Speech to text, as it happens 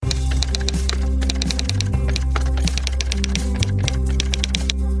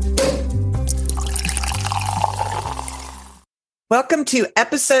Welcome to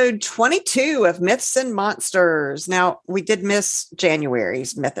episode 22 of Myths and Monsters. Now, we did miss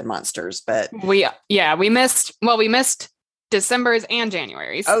January's Myth and Monsters, but we missed December's and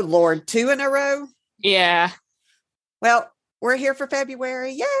January's. Oh Lord, 2 in a row? Yeah. Well, we're here for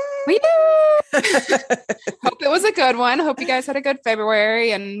February. Yay! We did. Hope it was a good one. Hope you guys had a good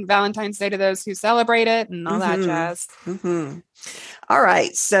February and Valentine's Day to those who celebrate it and all that jazz. Mm-hmm. All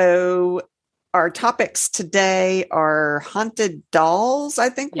right. So our topics today are haunted dolls, I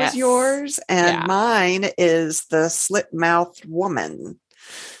think was yours. And mine is the Slit-Mouthed woman.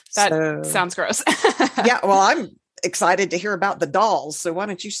 That sounds gross. Yeah. Well, I'm excited to hear about the dolls. So why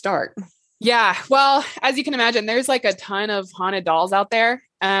don't you start? Yeah. Well, as you can imagine, there's like a ton of haunted dolls out there.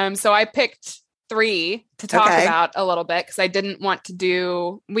 So I picked 3 to talk about a little bit because I didn't want to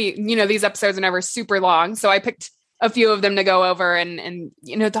do, these episodes are never super long. So I picked a few of them to go over and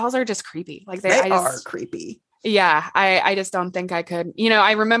dolls are just creepy. Like they are creepy. Yeah. I just don't think I could,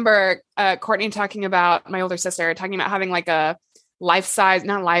 I remember Courtney talking about my older sister talking about having like a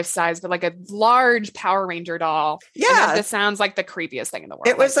not life size, but like a large Power Ranger doll. Yeah. This sounds like the creepiest thing in the world.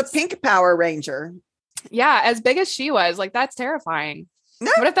 It was a pink Power Ranger. Yeah. As big as she was, like, that's terrifying.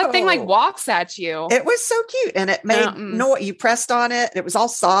 No. What if that thing like walks at you? It was so cute. And it made noise. You pressed on it. It was all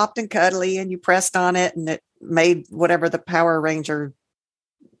soft and cuddly and you pressed on it and it made whatever the Power Ranger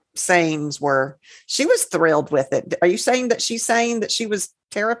sayings were. She was thrilled with it. Are you saying that she's saying that she was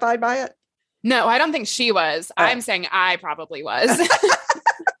terrified by it? No, I don't think she was. Oh. I'm saying I probably was.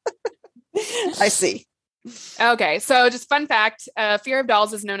 I see. Okay. So just fun fact, fear of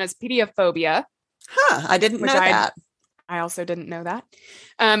dolls is known as pediophobia. Huh. I didn't know that. I also didn't know that.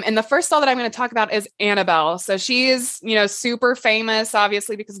 And the first doll that I'm going to talk about is Annabelle. So she is, super famous,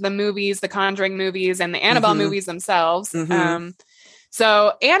 obviously, because of the movies, the Conjuring movies and the Annabelle movies themselves. Mm-hmm.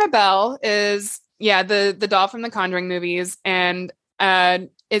 So Annabelle is, the doll from the Conjuring movies and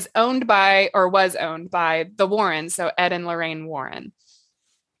was owned by the Warrens. So Ed and Lorraine Warren.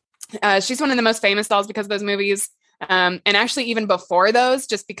 She's one of the most famous dolls because of those movies. And actually, even before those,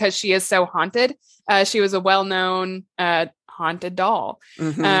 just because she is so haunted, she was a well-known haunted doll.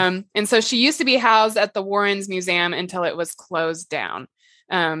 Mm-hmm. And so she used to be housed at the Warrens Museum until it was closed down.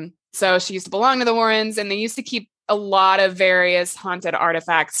 So she used to belong to the Warrens, and they used to keep a lot of various haunted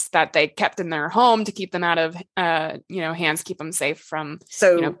artifacts that they kept in their home to keep them out of, hands, keep them safe from,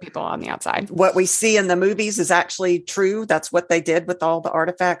 people on the outside. What we see in the movies is actually true. That's what they did with all the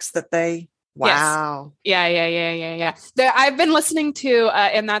artifacts that they. Wow. Yes. Yeah. I've been listening to,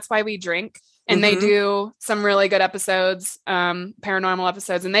 and That's Why We Drink, and they do some really good episodes, paranormal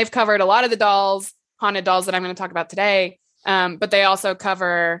episodes, and they've covered a lot of the haunted dolls that I'm going to talk about today. But they also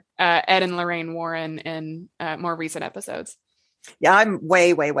cover Ed and Lorraine Warren in more recent episodes. Yeah, I'm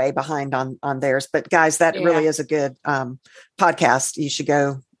way, way, way behind on theirs. But guys, that really is a good podcast. You should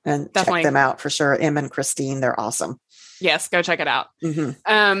go and check them out for sure. Em and Christine, they're awesome. Yes, go check it out.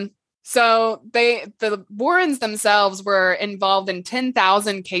 Mm-hmm. So the Warrens themselves were involved in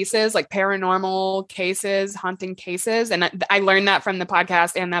 10,000 cases, like paranormal cases, haunting cases. And I learned that from the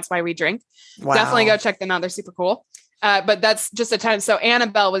podcast, and That's Why We Drink. Wow. Definitely go check them out. They're super cool. But that's just a ton. So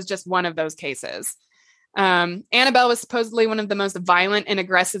Annabelle was just one of those cases. Annabelle was supposedly one of the most violent and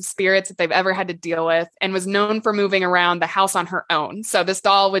aggressive spirits that they've ever had to deal with, and was known for moving around the house on her own. So this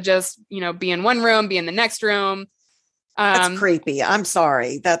doll would just, be in one room, be in the next room. That's creepy. I'm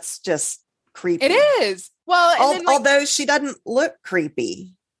sorry. That's just creepy. It is. Well, although she doesn't look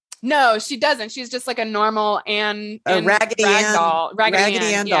creepy. No, she doesn't. She's just like a normal Raggedy Ann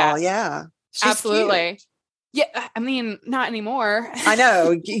doll. Yeah. She's absolutely. Cute. Yeah. I mean, not anymore. I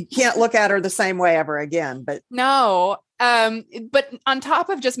know. You can't look at her the same way ever again, but no. But on top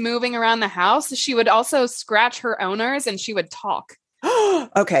of just moving around the house, she would also scratch her owners and she would talk.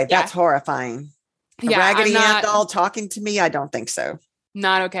 Okay. That's horrifying. A Raggedy Ann doll talking to me? I don't think so.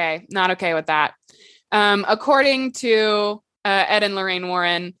 Not okay. Not okay with that. According to Ed and Lorraine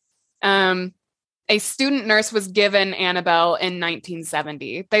Warren, a student nurse was given Annabelle in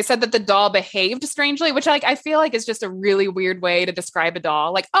 1970. They said that the doll behaved strangely, which I feel like is just a really weird way to describe a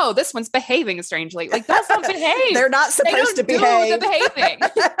doll. Like, oh, this one's behaving strangely. Like, dolls don't behave. They're not supposed to behave. The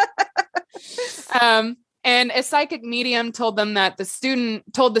behaving. And a psychic medium told the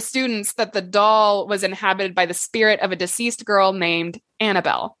students that the doll was inhabited by the spirit of a deceased girl named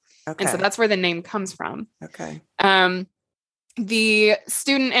Annabelle. Okay. And so that's where the name comes from. Okay. The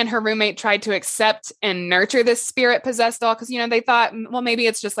student and her roommate tried to accept and nurture this spirit possessed doll because, they thought, well, maybe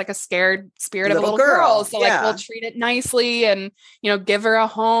it's just like a scared spirit of a little girl. So we'll treat it nicely and, give her a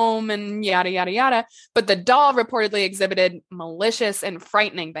home and yada, yada, yada. But the doll reportedly exhibited malicious and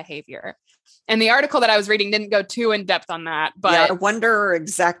frightening behavior. And the article that I was reading didn't go too in depth on that, but yeah, I wonder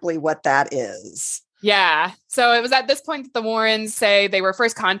exactly what that is. Yeah. So it was at this point that the Warrens say they were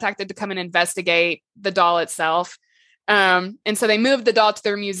first contacted to come and investigate the doll itself. And so they moved the doll to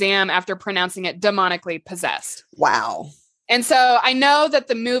their museum after pronouncing it demonically possessed. Wow. And so I know that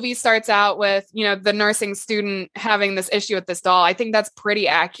the movie starts out with, the nursing student having this issue with this doll. I think that's pretty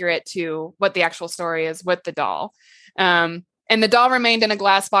accurate to what the actual story is with the doll. And the doll remained in a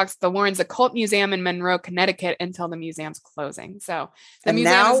glass box at the Warrens Occult Museum in Monroe, Connecticut until the museum's closing. So the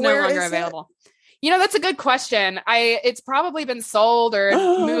museum is no longer available. That's a good question. It's probably been sold or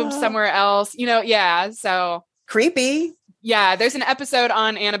moved somewhere else, yeah. So creepy. Yeah. There's an episode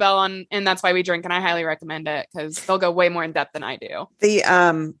on Annabelle and That's Why We Drink. And I highly recommend it because they'll go way more in depth than I do.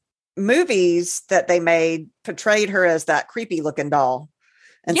 The movies that they made portrayed her as that creepy looking doll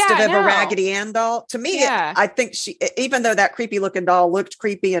instead of a Raggedy Ann doll. To me, I think even though that creepy looking doll looked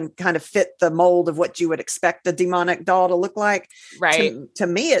creepy and kind of fit the mold of what you would expect a demonic doll to look like, right? To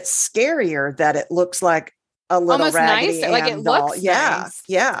me, it's scarier that it looks like a little almost Raggedy Ann like it doll. Looks nice.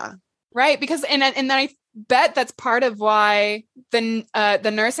 Yeah, right. Because and then I bet that's part of why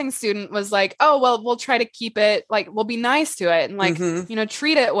the nursing student was like, oh well, we'll try to keep it like we'll be nice to it and like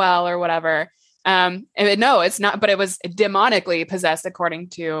treat it well or whatever. No, it's not, but it was demonically possessed according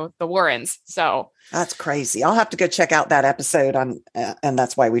to the Warrens. So that's crazy. I'll have to go check out that episode on, and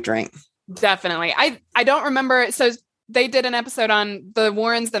That's Why We Drink. Definitely. I don't remember. So they did an episode on the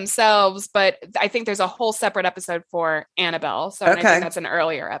Warrens themselves, but I think there's a whole separate episode for Annabelle. So I think that's an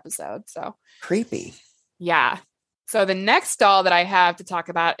earlier episode. So creepy. Yeah. So the next doll that I have to talk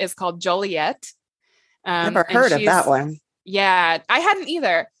about is called Joliet. Never heard of that one. Yeah, I hadn't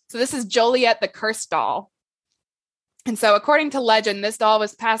either. So this is Joliet, the cursed doll. And so according to legend, this doll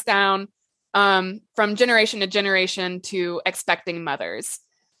was passed down from generation to generation to expecting mothers,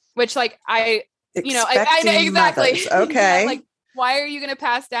 which exactly. Mothers. Okay. Like, why are you going to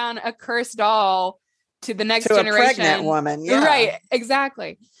pass down a cursed doll to the next to generation? A pregnant woman. Yeah. Right.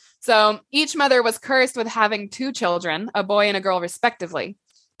 Exactly. So each mother was cursed with having 2 children, a boy and a girl respectively.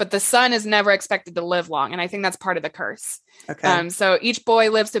 But the son is never expected to live long. And I think that's part of the curse. Okay. So each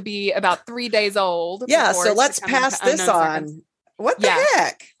boy lives to be about 3 days old. Yeah. So let's pass this on. What the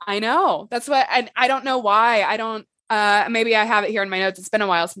heck? I know. That's what, I don't know why. I don't, maybe I have it here in my notes. It's been a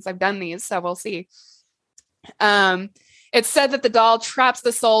while since I've done these, so we'll see. It's said that the doll traps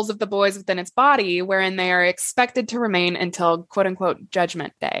the souls of the boys within its body, wherein they are expected to remain until quote unquote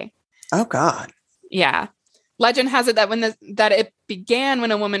Judgment Day. Oh God. Yeah. Legend has it that that it began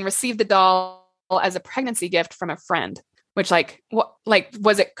when a woman received the doll as a pregnancy gift from a friend, which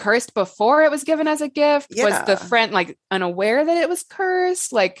was it cursed before it was given as a gift? Yeah. Was the friend unaware that it was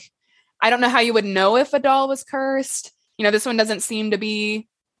cursed? I don't know how you would know if a doll was cursed. This one doesn't seem to be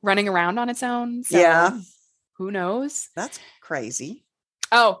running around on its own. So yeah. Who knows? That's crazy.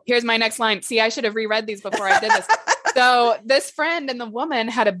 Oh, here's my next line. See, I should have reread these before I did this. So this friend and the woman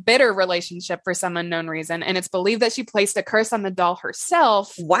had a bitter relationship for some unknown reason. And it's believed that she placed a curse on the doll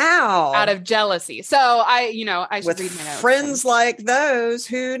herself. Wow. Out of jealousy. So I should With read my notes. Friends like those,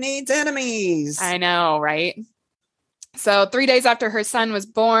 who needs enemies? I know, right? So 3 days after her son was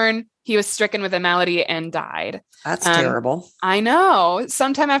born, he was stricken with a malady and died. That's terrible. I know.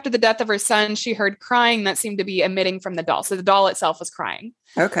 Sometime after the death of her son, she heard crying that seemed to be emitting from the doll. So the doll itself was crying.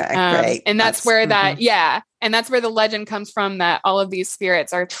 Okay, great. And that's where and that's where the legend comes from, that all of these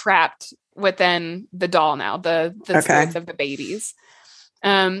spirits are trapped within the doll now, the spirits of the babies.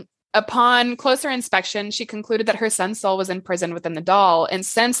 Upon closer inspection, she concluded that her son's soul was imprisoned within the doll. And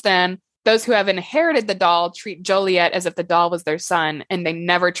since then, those who have inherited the doll treat Joliet as if the doll was their son, and they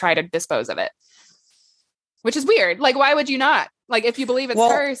never try to dispose of it. Which is weird. Why would you not? If you believe it's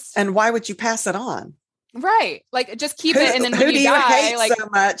cursed. And why would you pass it on? Right. Just keep it, and then when you die, hate so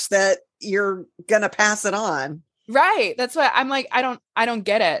much that you're gonna pass it on. Right. That's what I'm like. I don't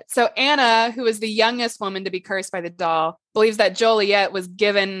get it. So Anna, who is the youngest woman to be cursed by the doll, believes that Joliet was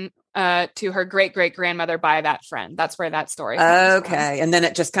given to her great-great-grandmother by that friend. That's where that story comes from. And then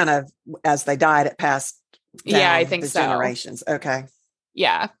it just kind of, as they died, it passed down I think so. Generations. Okay.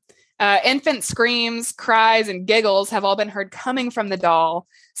 Yeah. Infant screams, cries, and giggles have all been heard coming from the doll.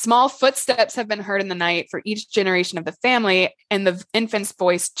 Small footsteps have been heard in the night for each generation of the family, and the infant's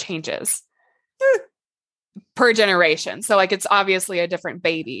voice changes per generation. So it's obviously a different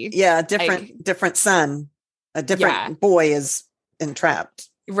baby. Yeah, different son. A different boy is entrapped.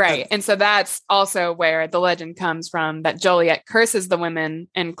 Right. And so that's also where the legend comes from, that Joliet curses the women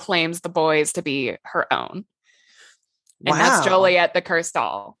and claims the boys to be her own. And that's Joliet, the cursed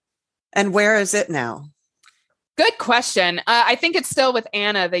doll. And where is it now? Good question. I think it's still with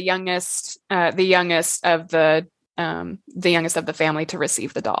Anna, the youngest of the family to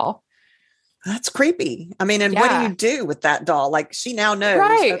receive the doll. That's creepy. I mean, and what do you do with that doll? Like, she now knows,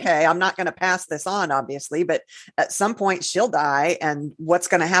 okay, I'm not going to pass this on, obviously, but at some point she'll die, and what's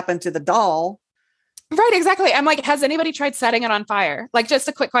going to happen to the doll? Right, exactly. I'm like, has anybody tried setting it on fire? Like, just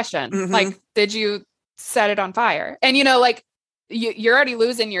a quick question. Mm-hmm. Like, did you set it on fire? And, like, you're already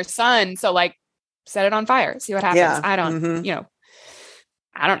losing your son. So, like, set it on fire. See what happens. Yeah. I don't,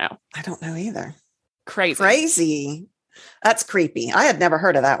 I don't know. I don't know either. Crazy. That's creepy. I had never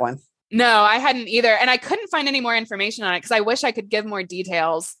heard of that one. No, I hadn't either. And I couldn't find any more information on it because I wish I could give more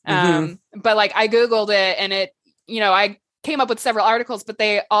details. But like I Googled it and it, I came up with several articles, but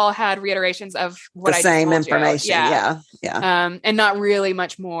they all had reiterations of what I same told information. You. Yeah. And not really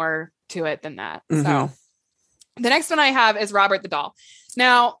much more to it than that. So the next one I have is Robert the Doll.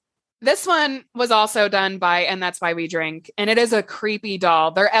 Now, this one was also done by And That's Why We Drink, and it is a creepy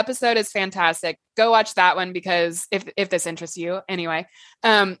doll. Their episode is fantastic. Go watch that one because if this interests you anyway,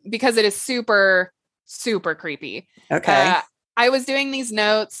 because it is super, super creepy. Okay. I was doing these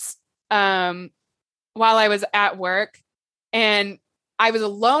notes while I was at work, and I was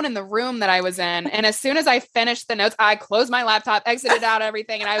alone in the room that I was in. And as soon as I finished the notes, I closed my laptop, exited out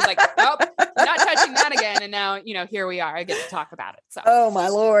everything. And I was like, nope, not touching that again. And now, here we are. I get to talk about it. So, oh my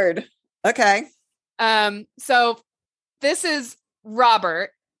Lord. Okay. So this is Robert,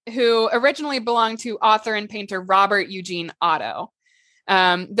 who originally belonged to author and painter Robert Eugene Otto.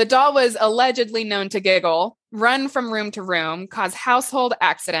 The doll was allegedly known to giggle, run from room to room, cause household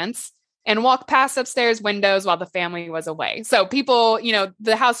accidents, and walk past upstairs windows while the family was away. So people,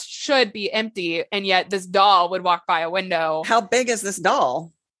 the house should be empty, and yet this doll would walk by a window. How big is this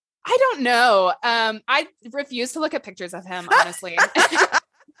doll? I don't know. I refuse to look at pictures of him, honestly.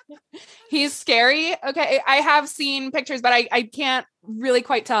 He's scary. Okay. I have seen pictures, but I can't really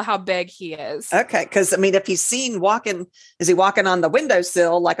quite tell how big he is. Okay. Because, I mean, if he's seen walking, is he walking on the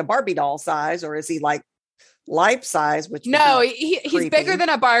windowsill like a Barbie doll size, or is he like life size? Which no, he's bigger than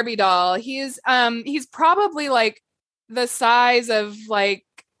a Barbie doll. He's probably like the size of like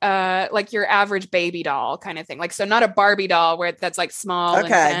your average baby doll kind of thing. Like, so not a Barbie doll where that's like small and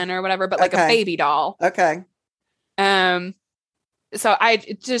thin or whatever, but like a baby doll. Okay. So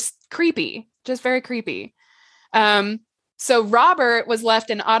just creepy, just very creepy. So Robert was left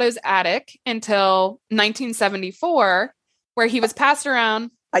in Otto's attic until 1974, where he was passed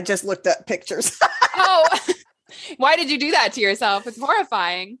around. I just looked up pictures. Oh, why did you do that to yourself? It's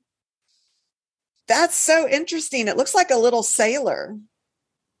horrifying. That's so interesting. It looks like a little sailor.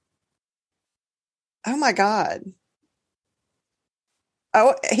 Oh my God.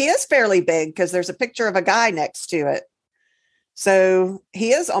 Oh, he is fairly big because there's a picture of a guy next to it. So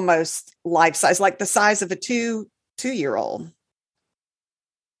he is almost life size, like the size of a two-year-old.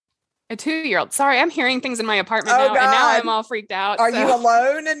 A 2-year-old. Sorry, I'm hearing things in my apartment now, God. And now I'm all freaked out. Are you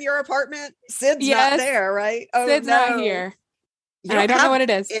alone in your apartment? Sid's not there, right? Oh, Sid's not here. And I don't know what it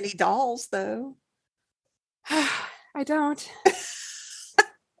is. Any dolls, though? I don't.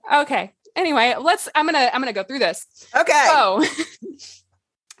 Okay. Anyway, I'm gonna go through this. Okay. So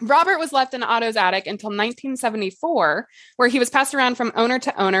Robert was left in Otto's attic until 1974, where he was passed around from owner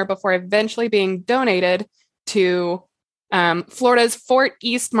to owner before eventually being donated to Florida's Fort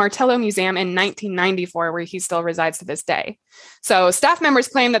East Martello Museum in 1994, where he still resides to this day. So staff members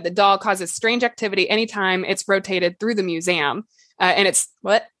claim that the doll causes strange activity anytime it's rotated through the museum. And its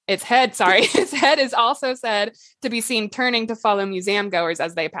head is also said to be seen turning to follow museum goers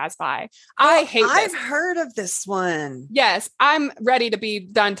as they pass by. I hate this. I've heard of this one. Yes, I'm ready to be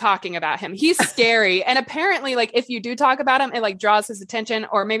done talking about him. He's scary. And apparently, like, if you do talk about him, it like draws his attention,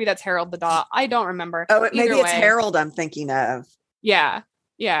 or maybe that's Harold the doll. I don't remember. Oh, maybe it's Harold I'm thinking of. Yeah.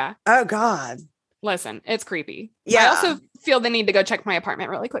 Oh God. Listen, it's creepy. Yeah. I also feel the need to go check my apartment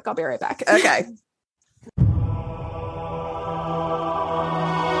really quick. I'll be right back. Okay.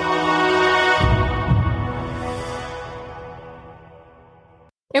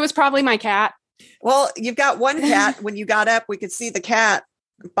 It was probably my cat. Well, you've got one cat. When you got up, we could see the cat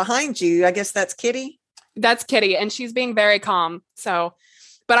behind you. I guess that's Kitty. That's Kitty, and she's being very calm. So,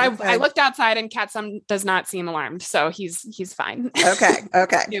 but okay. I looked outside, and Catson does not seem alarmed, so he's fine. Okay.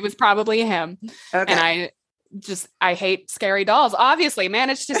 It was probably him. Okay. And I hate scary dolls. Obviously,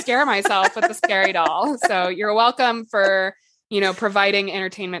 managed to scare myself with the scary doll. So you're welcome for providing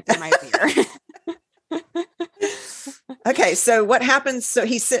entertainment through my fear. Okay, so what happens? So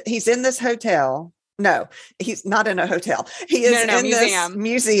he's in this hotel. No, he's not in a hotel. He is in museum. This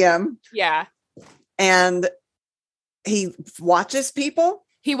museum. Yeah. And he watches people.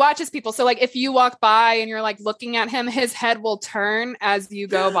 He watches people. So like if you walk by and you're like looking at him, his head will turn as you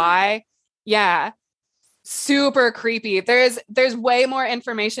go by. Yeah. Super creepy. There's way more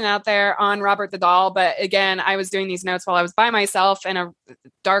information out there on Robert the Doll, but again, I was doing these notes while I was by myself in a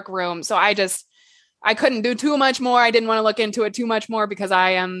dark room. So I couldn't do too much more. I didn't want to look into it too much more because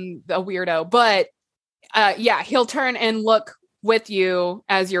I am a weirdo. But yeah, he'll turn and look with you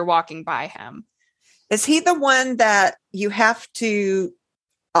as you're walking by him. Is he the one that you have to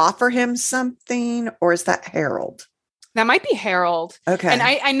offer him something, or is that Harold? That might be Harold. Okay. And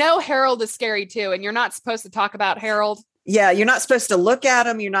I know Harold is scary too, and you're not supposed to talk about Harold. Yeah, you're not supposed to look at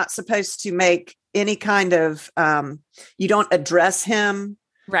him. You're not supposed to make any kind of, you don't address him.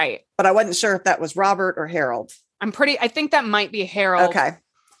 Right. But I wasn't sure if that was Robert or Harold. I think that might be Harold. Okay.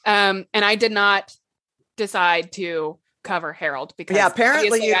 And I did not decide to cover Harold because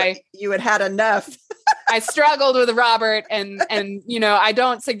apparently you had enough. I struggled with Robert and I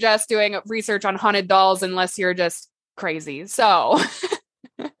don't suggest doing research on haunted dolls unless you're just crazy. So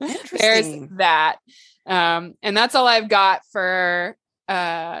there's that. And that's all I've got for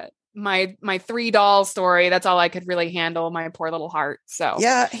my 3 doll story. That's all I could really handle, my poor little heart. So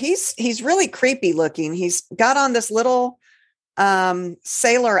yeah, he's really creepy looking. He's got on this little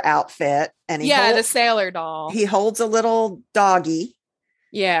sailor outfit, and the sailor doll. He holds a little doggy.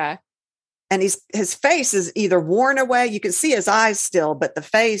 Yeah. And his face is either worn away. You can see his eyes still, but the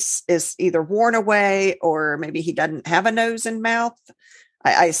face is either worn away, or maybe he doesn't have a nose and mouth.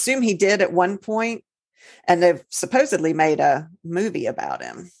 I assume he did at one point, and they've supposedly made a movie about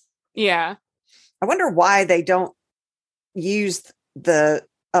him. Yeah. I wonder why they don't use a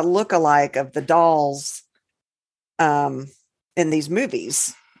lookalike of the dolls in these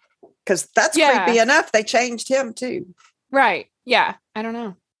movies, because that's creepy enough. They changed him too. Right. Yeah. I don't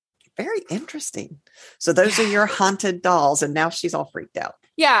know. Very interesting. So those are your haunted dolls, and now she's all freaked out.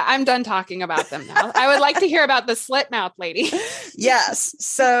 Yeah, I'm done talking about them now. I would like to hear about the slit-mouthed lady. Yes.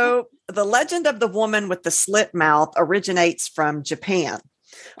 So the legend of the woman with the slit mouth originates from Japan,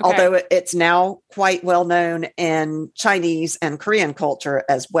 although it's now quite well known in Chinese and Korean culture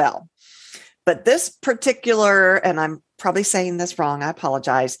as well. But this particular, and I'm probably saying this wrong, I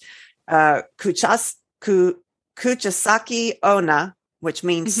apologize, Kuchisaki Onna, which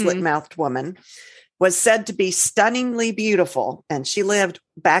means slit-mouthed woman, was said to be stunningly beautiful. And she lived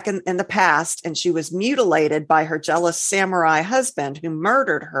back in the past, and she was mutilated by her jealous samurai husband, who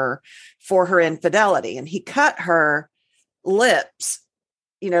murdered her for her infidelity. And he cut her lips,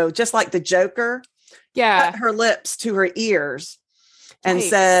 just like the Joker, cut her lips to her ears and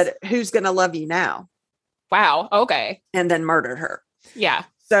said, "Who's going to love you now?" Wow. Okay. And then murdered her. Yeah.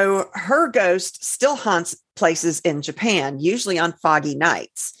 So her ghost still haunts places in Japan, usually on foggy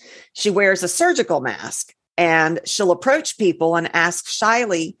nights. She wears a surgical mask, and she'll approach people and ask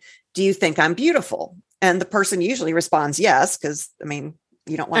shyly, "Do you think I'm beautiful?" And the person usually responds yes, because,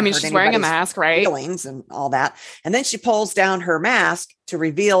 you don't want to hurt she's wearing a mask, right? Feelings and all that. And then she pulls down her mask to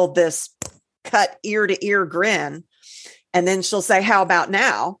reveal this cut ear-to-ear grin. And then she'll say, "How about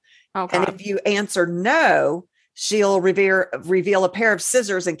now?" Oh, and if you answer no, she'll reveal a pair of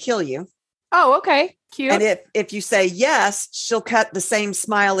scissors and kill you. Oh, okay. Cute. And if you say yes, she'll cut the same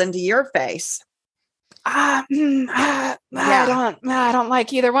smile into your face. I don't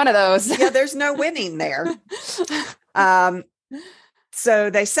like either one of those. Yeah, there's no winning there. So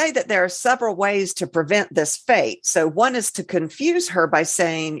they say that there are several ways to prevent this fate. So one is to confuse her by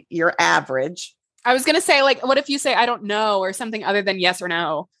saying you're average. I was going to say, what if you say, "I don't know," or something other than yes or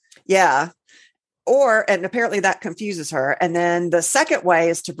no? Yeah. And apparently that confuses her. And then the second way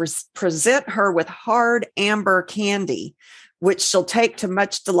is to present her with hard amber candy, which she'll take to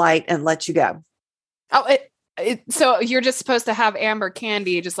much delight and let you go. Oh, so you're just supposed to have amber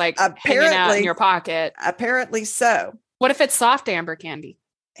candy, just hanging out in your pocket. Apparently so. What if it's soft amber candy?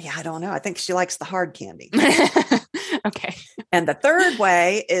 Yeah, I don't know. I think she likes the hard candy. Okay. And the third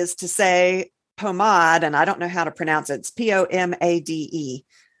way is to say pomade, and I don't know how to pronounce it. It's POMADE.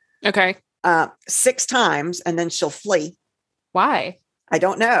 Okay. 6 times, and then she'll flee. Why? I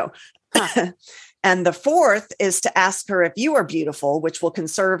don't know. Huh. And the fourth is to ask her if you are beautiful, which will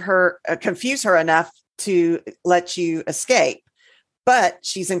confuse her enough to let you escape. But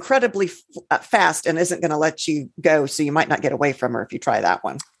she's incredibly fast and isn't going to let you go. So you might not get away from her if you try that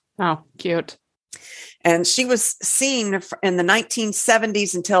one. Oh, cute. And she was seen in the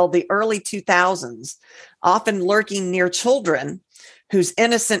 1970s until the early 2000s, often lurking near children whose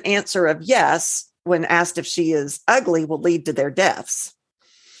innocent answer of yes, when asked if she is ugly, will lead to their deaths.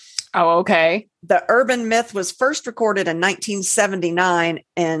 Oh, okay. The urban myth was first recorded in 1979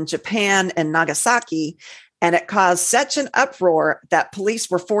 in Japan and Nagasaki, And it caused such an uproar that police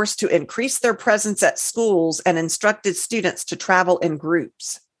were forced to increase their presence at schools and instructed students to travel in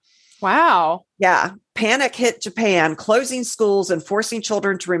groups. Wow. Yeah. Panic hit Japan, closing schools and forcing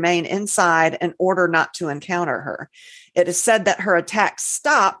children to remain inside in order not to encounter her. It is said that her attack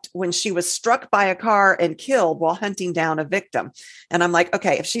stopped when she was struck by a car and killed while hunting down a victim. And I'm like,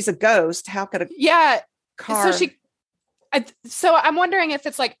 okay, if she's a ghost, how could a car... So I'm wondering if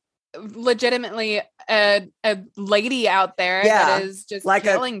it's like legitimately a lady out there that is just like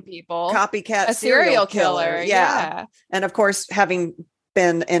killing people. Copycat a serial killer. Yeah. And of course, having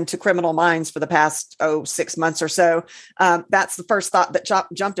been into Criminal Minds for the past 6 months or so, that's the first thought that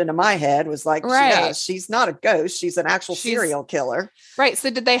jumped into my head was like, yeah, she's not a ghost, she's an actual serial killer. Right. So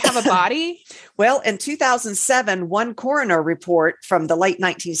did they have a body? Well, in 2007, one coroner report from the late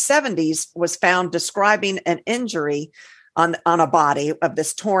 1970s was found describing an injury on a body of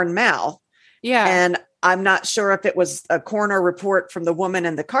this torn mouth. Yeah. And I'm not sure if it was a coroner report from the woman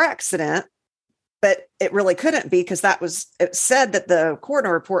in the car accident, but it really couldn't be because it said that the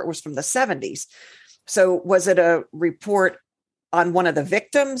coroner report was from the 70s. So was it a report on one of the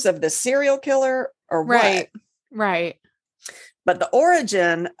victims of the serial killer or what? Right. But the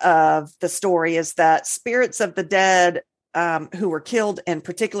origin of the story is that spirits of the dead who were killed in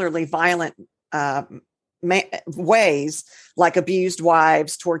particularly violent ways, like abused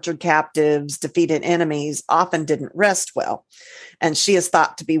wives, tortured captives, defeated enemies, often didn't rest well. And she is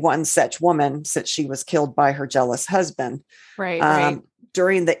thought to be one such woman since she was killed by her jealous husband. Right.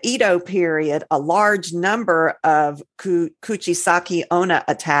 During the Edo period, a large number of Kuchisaki Onna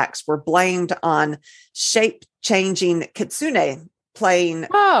attacks were blamed on shape-changing kitsune playing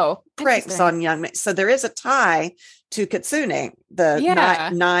pranks on young men. So there is a tie to kitsune, the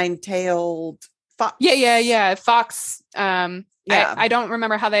nine-tailed fox. Yeah. Fox. I don't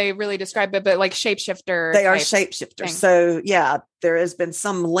remember how they really describe it, but like shapeshifter. They are shapeshifters. Thing. So yeah, there has been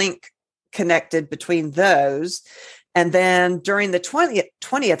some link connected between those. And then during the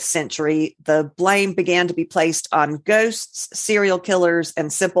 20th century, the blame began to be placed on ghosts, serial killers,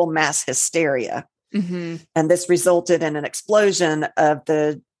 and simple mass hysteria. Mm-hmm. And this resulted in an explosion of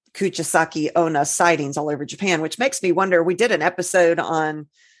the Kuchisaki Onna sightings all over Japan, which makes me wonder, we did an episode on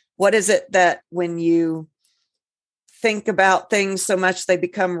what is it that when you think about things so much they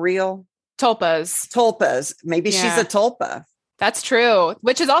become real? Tulpas. Maybe she's a tulpa. That's true.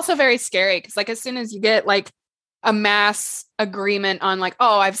 Which is also very scary because like as soon as you get like a mass agreement on like,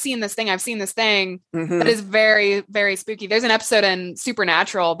 oh, I've seen this thing. Mm-hmm. That is very, very spooky. There's an episode in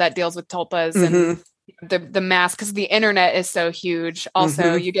Supernatural that deals with tulpas and the mass, because the internet is so huge.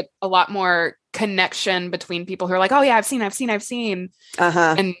 Also, you get a lot more connection between people who are like, oh yeah, I've seen and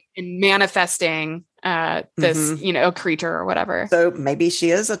manifesting this, a creature or whatever. So maybe she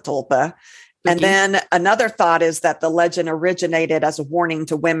is a tulpa. And then another thought is that the legend originated as a warning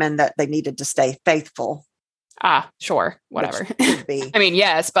to women that they needed to stay faithful. Sure. Whatever. I mean,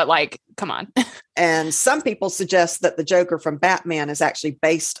 yes, but like, come on. And some people suggest that the Joker from Batman is actually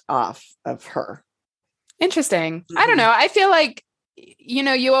based off of her. Interesting. I don't know. I feel like,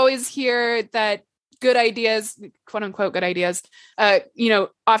 you always hear that good ideas, quote unquote, good ideas,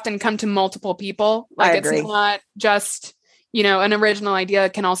 often come to multiple people. Like it's not just, an original idea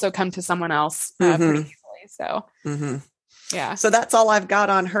can also come to someone else pretty easily. So, yeah. So that's all I've got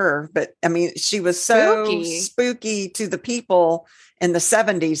on her. But I mean, she was so spooky to the people in the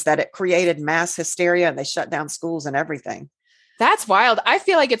 70s that it created mass hysteria and they shut down schools and everything. That's wild. I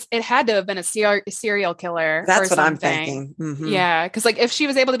feel like it had to have been a serial killer. That's what something. I'm thinking. Mm-hmm. Yeah. Cause like if she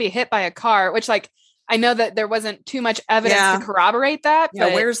was able to be hit by a car, which like, I know that there wasn't too much evidence to corroborate that.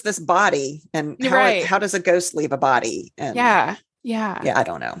 Yeah. Where's this body and how does a ghost leave a body? And yeah. I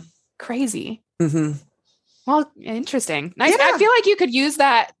don't know. Crazy. Mm-hmm. Well, interesting. Nice. Yeah. I feel like you could use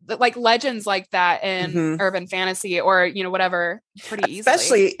that, like legends like that in urban fantasy or, whatever pretty easily.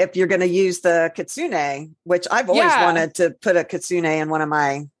 Especially if you're going to use the kitsune, which I've always wanted to put a kitsune in one of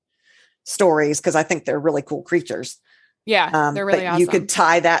my stories because I think they're really cool creatures. Yeah, they're really awesome. You could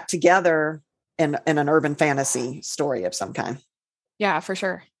tie that together in an urban fantasy story of some kind. Yeah, for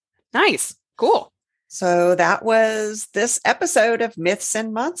sure. Nice. Cool. So that was this episode of Myths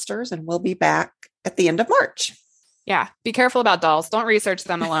and Monsters, and we'll be back at the end of March. Yeah. Be careful about dolls. Don't research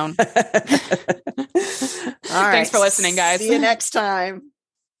them alone. All right. Thanks for listening, guys. See you next time.